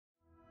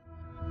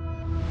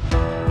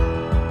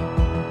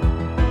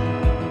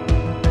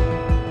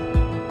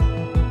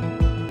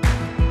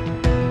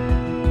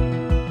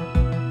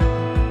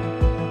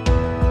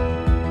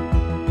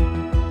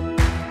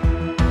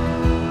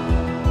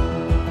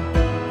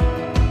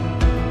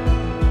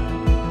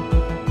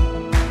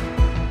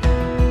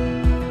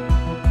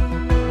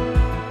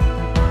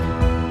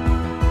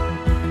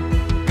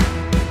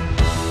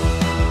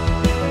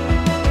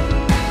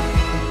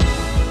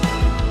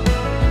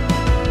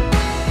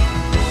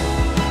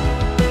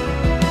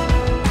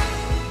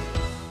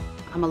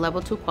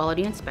level 2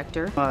 quality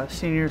inspector.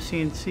 Senior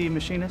CNC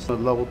Machinist. A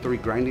level 3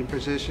 grinding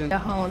position. The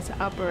homes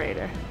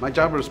operator. My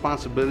job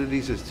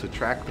responsibilities is to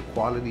track the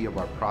quality of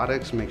our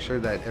products, make sure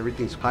that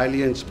everything's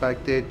highly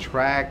inspected,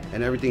 tracked,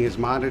 and everything is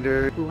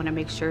monitored. We want to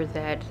make sure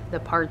that the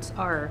parts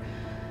are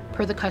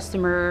per the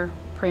customer,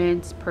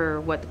 prints per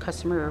what the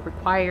customer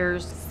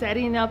requires.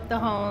 Setting up the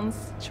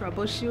homes,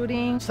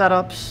 troubleshooting.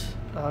 Setups,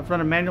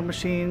 running manual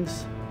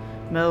machines,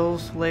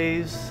 mills,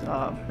 lathes,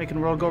 making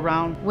the world go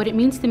round. What it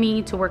means to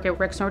me to work at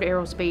Rexnord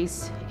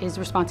Aerospace is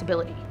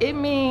responsibility. It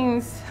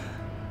means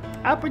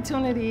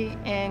opportunity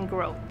and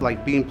growth.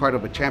 Like being part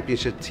of a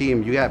championship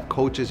team, you have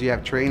coaches, you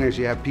have trainers,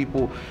 you have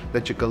people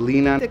that you can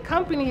lean on. The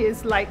company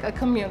is like a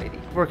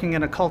community. Working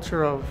in a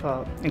culture of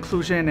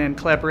inclusion and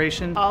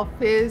collaboration.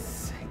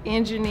 Office,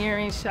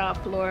 engineering, shop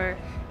floor,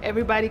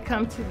 everybody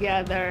come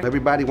together.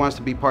 Everybody wants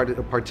to be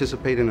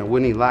participate in a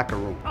winning locker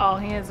room. All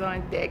hands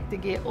on deck to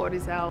get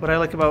orders out. What I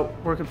like about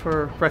working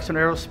for Rexnord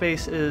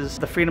Aerospace is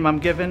the freedom I'm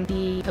given.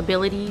 The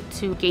ability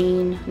to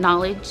gain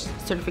knowledge,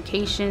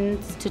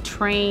 certifications, to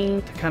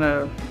train. To kind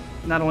of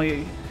not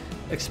only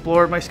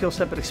explore my skill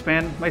set, but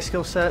expand my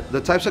skill set.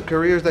 The types of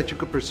careers that you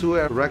could pursue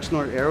at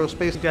Rexnord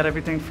Aerospace. We've got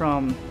everything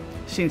from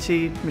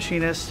CNC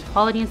Machinist,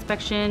 quality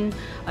inspection,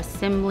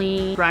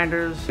 assembly,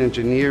 grinders,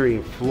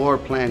 engineering, floor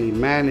planning,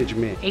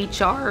 management,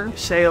 HR,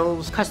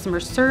 sales, customer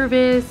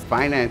service,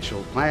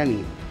 financial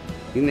planning.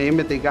 You name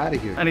it, they got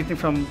it here. Anything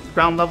from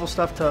ground level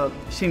stuff to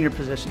senior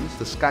positions.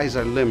 The sky's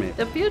our limit.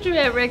 The future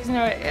at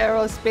Rexnord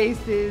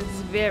Aerospace is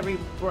very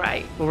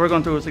bright. What we're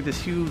going through is like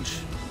this huge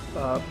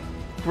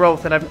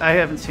growth that I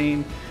haven't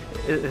seen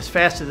as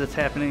fast as it's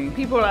happening.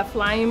 People are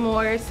flying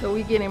more, so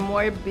we're getting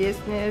more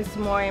business,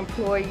 more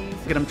employees.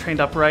 Get them trained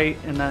up right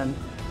and then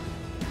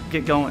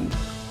get going.